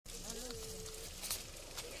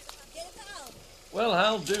Well,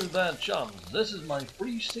 how do there, chums? This is my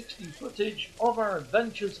 360 footage of our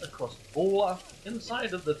adventures across Baler,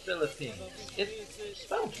 inside of the Philippines. It's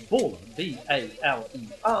spelled Baler,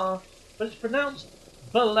 B-A-L-E-R, but it's pronounced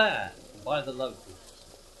Baler by the locals.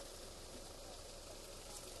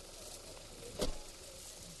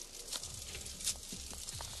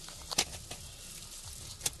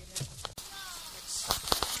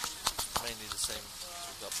 Mainly the same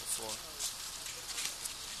as we've got before.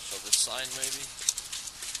 So this sign maybe.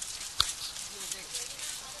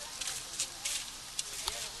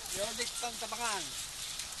 Yodik pang tabangan.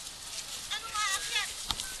 Ano nga akyat?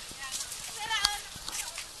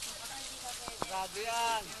 Grabe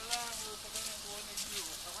yan.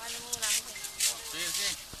 Sige,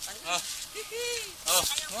 sige.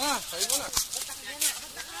 Kayo muna.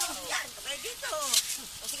 Yan, kapay dito.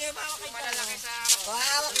 O sige, bawa kayo. Malalaki sa...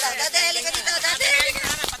 Hawak lang. Dati, halika dito. Dati.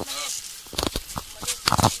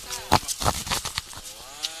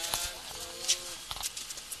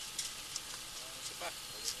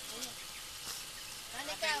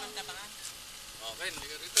 Okay,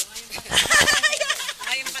 liga rito.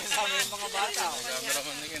 Ayun pa sa mga bata. Camera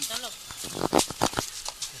man ningin. 1, 2,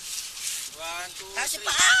 3. Kasi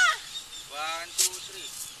pa. 1, 2, 3.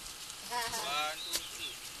 1, 2,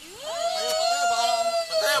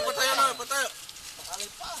 3. Patayo na, patayo. Pakalay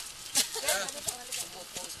pa.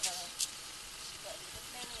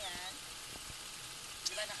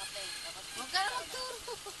 Huwag ka na mag-tour.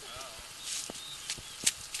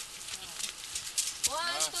 1,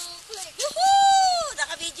 2, click. Woohoo!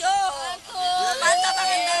 Naka-video. Panta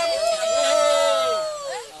maganda.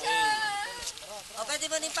 O, pwede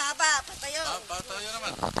mo din pahaba. Patayo. Patayo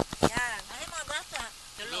naman. Yan. Ay, mga brasa.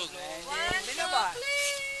 Tulog. 1, 2,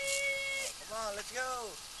 click. Come on, let's go.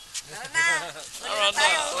 Tara na. Alright,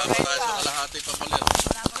 wala pa tayo sa kalahati pa palit.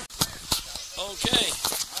 Okay.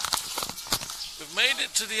 We've made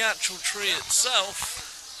it to the actual tree itself.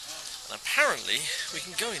 And apparently, we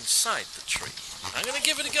can go inside the tree. I'm going to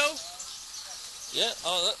give it a go. Yeah,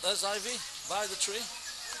 oh, there's Ivy by the tree.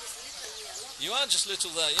 You are just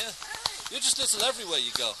little there, yeah? You're just little everywhere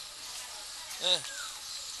you go. Yeah.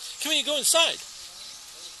 Can we go inside?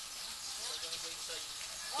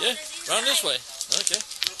 Yeah, round this way. Okay.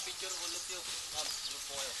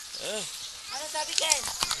 Yeah, Ano sabi, Ken?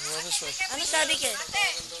 round this way. Ano sabi, Ken?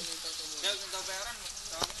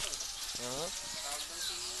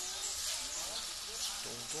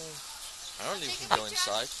 Apparently we can go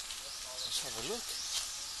inside. Let's have a look.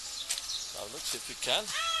 Have a look, see if we can.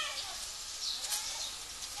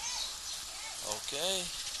 Okay.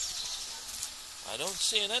 I don't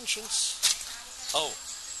see an entrance. Oh.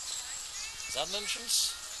 Is that an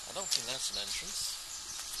entrance? I don't think that's an entrance.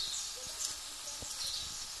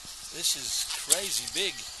 This is crazy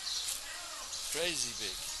big. Crazy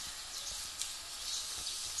big.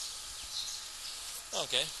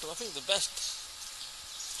 Okay, but I think the best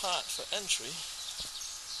part for entry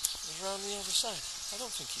is around the other side. I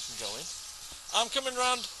don't think you can go in. I'm coming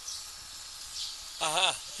round.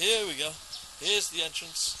 Aha, here we go. Here's the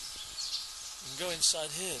entrance. You can go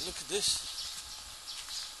inside here. Look at this.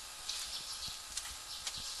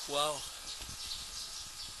 Wow.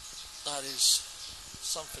 That is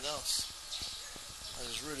something else. That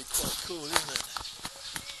is really quite cool, isn't it?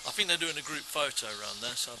 I think they're doing a group photo around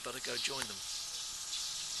there, so I better go join them.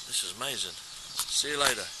 This is amazing. See you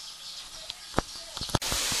later.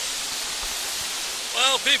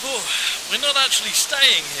 Well, people, we're not actually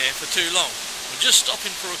staying here for too long. We're just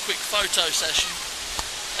stopping for a quick photo session,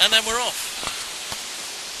 and then we're off.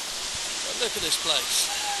 But look at this place.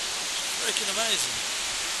 Freaking amazing.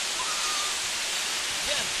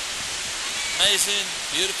 Again, amazing,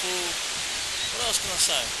 beautiful. What else can I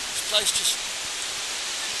say? This place just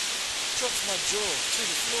drops my jaw to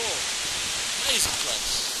the floor. Amazing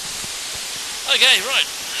place. Okay, right.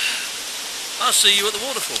 I'll see you at the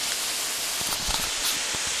waterfall.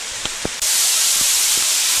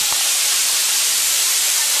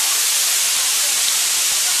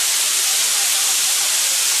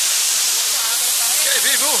 Okay,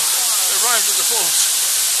 people, we arrived at the falls,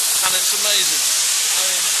 and it's amazing. I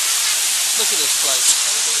mean, look at this place.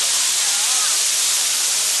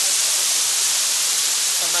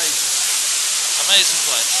 Amazing. Amazing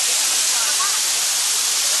place.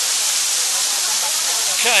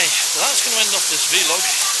 Okay, well that's going to end off this vlog,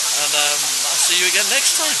 and I'll see you again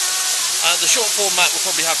next time. The short format will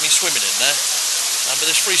probably have me swimming in there, but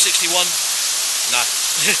this 361, nah.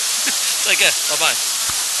 Take care, bye bye.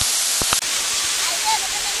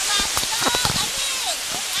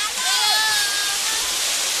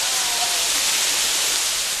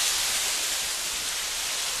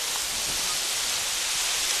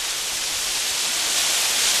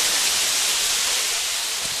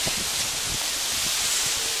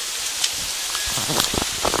 Nice,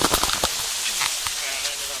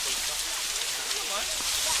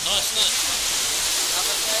 isn't it?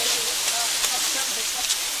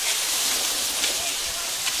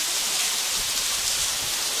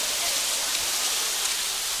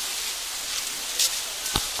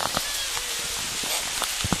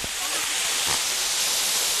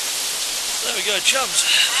 There we go, chums.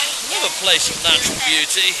 Another place of natural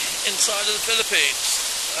beauty inside of the Philippines.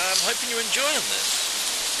 I'm hoping you're enjoying this.